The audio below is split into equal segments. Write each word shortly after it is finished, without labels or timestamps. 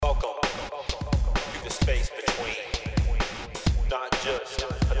just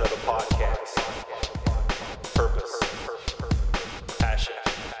another podcast. Purpose, passion,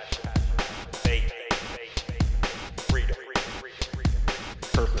 faith, freedom.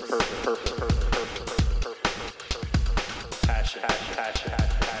 Purpose, passion,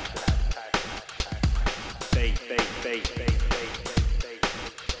 faith,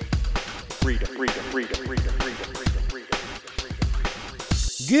 freedom.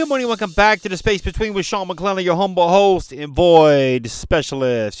 Good morning, welcome back to The Space Between with Sean McClellan, your humble host and void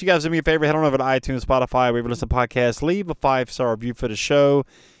specialist. You guys do me a favor, head on over to iTunes, Spotify, wherever you listen to podcasts, leave a 5-star review for the show.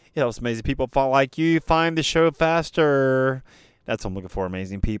 It helps amazing people like you find the show faster. That's what I'm looking for,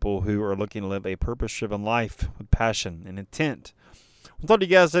 amazing people who are looking to live a purpose-driven life with passion and intent. I'll talk to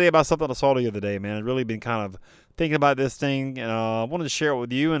you guys today about something I saw the other day, man. I've really been kind of thinking about this thing, and I wanted to share it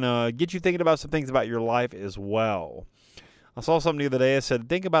with you and get you thinking about some things about your life as well. I saw something the other day. I said,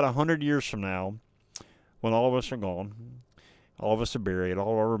 think about 100 years from now when all of us are gone, all of us are buried,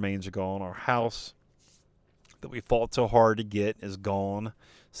 all of our remains are gone, our house that we fought so hard to get is gone.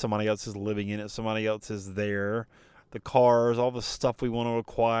 Somebody else is living in it. Somebody else is there. The cars, all the stuff we want to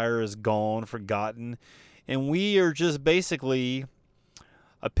acquire is gone, forgotten. And we are just basically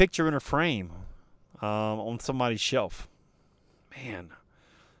a picture in a frame on somebody's shelf. Man,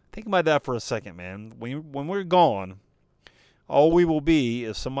 think about that for a second, man. When we're gone, all we will be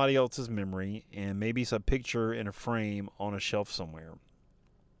is somebody else's memory and maybe it's a picture in a frame on a shelf somewhere.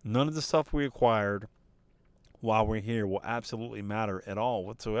 None of the stuff we acquired while we're here will absolutely matter at all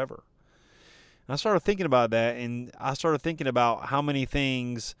whatsoever. And I started thinking about that, and I started thinking about how many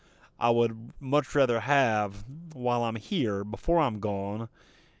things I would much rather have while I'm here before I'm gone,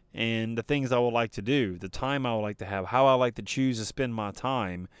 and the things I would like to do, the time I would like to have, how I like to choose to spend my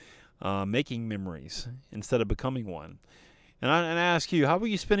time making memories instead of becoming one. And I ask you, how are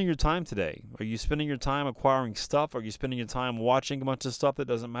you spending your time today? Are you spending your time acquiring stuff? Are you spending your time watching a bunch of stuff that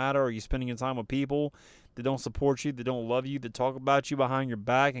doesn't matter? Are you spending your time with people that don't support you, that don't love you, that talk about you behind your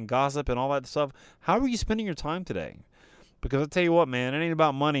back and gossip and all that stuff? How are you spending your time today? Because I tell you what, man, it ain't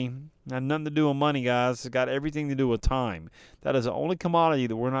about money. It has nothing to do with money, guys. It's got everything to do with time. That is the only commodity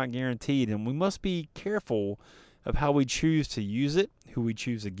that we're not guaranteed, and we must be careful of how we choose to use it, who we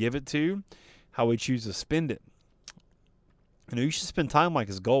choose to give it to, how we choose to spend it. You know, you should spend time like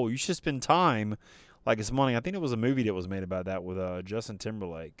it's gold. You should spend time like it's money. I think it was a movie that was made about that with Justin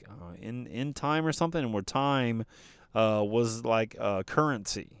Timberlake, in Time or something, and where time was like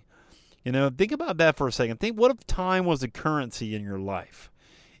currency. You know, think about that for a second. Think, what if time was a currency in your life,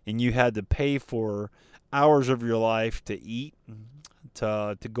 and you had to pay for hours of your life to eat,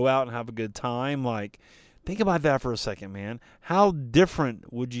 to go out and have a good time? Like, think about that for a second, man. How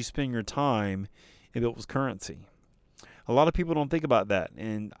different would you spend your time if it was currency? A lot of people don't think about that,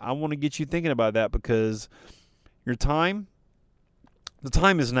 and I want to get you thinking about that because your time, the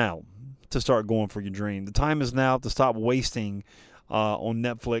time is now to start going for your dream. The time is now to stop wasting on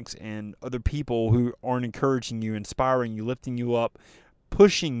Netflix and other people who aren't encouraging you, inspiring you, lifting you up,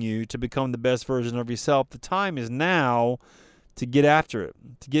 pushing you to become the best version of yourself. The time is now to get after it,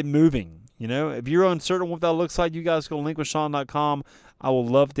 to get moving. You know, if you're uncertain what that looks like, you guys go to linkwithsean.com. I will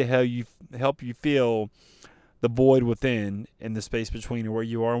love to help you feel the void within and the space between where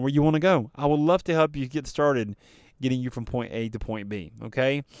you are and where you want to go. I would love to help you get started getting you from point A to point B,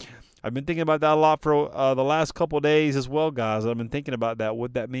 okay? I've been thinking about that a lot for the last couple of days as well, guys. I've been thinking about that,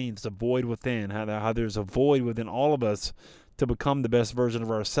 what that means, the void within, how there's a void within all of us to become the best version of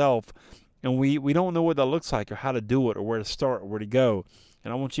ourselves. And we don't know what that looks like or how to do it or where to start or where to go.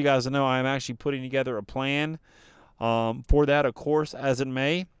 And I want you guys to know I'm actually putting together a plan for that, of course, as it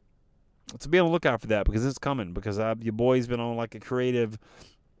may. So be on the lookout for that because it's coming. Because your boy's been on like a creative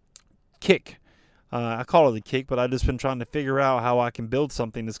kick. I call it a kick, but I've just been trying to figure out how I can build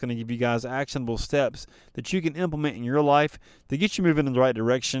something that's going to give you guys actionable steps that you can implement in your life to get you moving in the right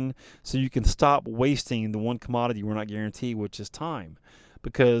direction so you can stop wasting the one commodity we're not guaranteed, which is time.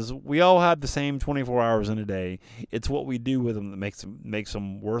 Because we all have the same 24 hours in a day. It's what we do with them that makes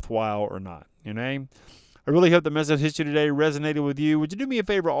them worthwhile or not. You know? I really hope the message history today resonated with you. Would you do me a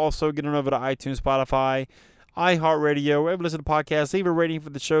favor also, get on over to iTunes, Spotify, iHeartRadio, wherever you listen to podcasts, leave a rating for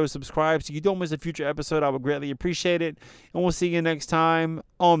the show, subscribe so you don't miss a future episode. I would greatly appreciate it. And we'll see you next time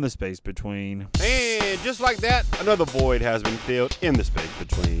on The Space Between. And just like that, another void has been filled in the space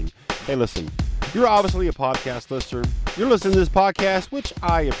between. Hey, listen, you're obviously a podcast listener. You're listening to this podcast, which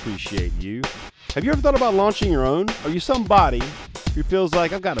I appreciate you. Have you ever thought about launching your own? Are you somebody who feels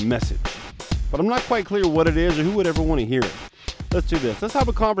like I've got a message, but I'm not quite clear what it is or who would ever want to hear it? Let's do this. Let's have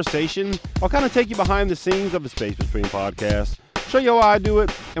a conversation. I'll kind of take you behind the scenes of the Space Between podcast, show you how I do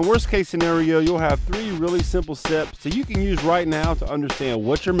it, and worst case scenario, you'll have 3 really simple steps that you can use right now to understand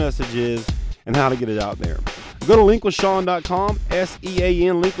what your message is and how to get it out there. Go to linkwithsean.com,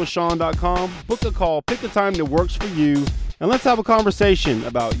 SEAN, linkwithsean.com, book a call, pick a time that works for you, and let's have a conversation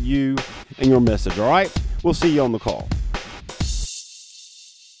about you and your message, all right? We'll see you on the call.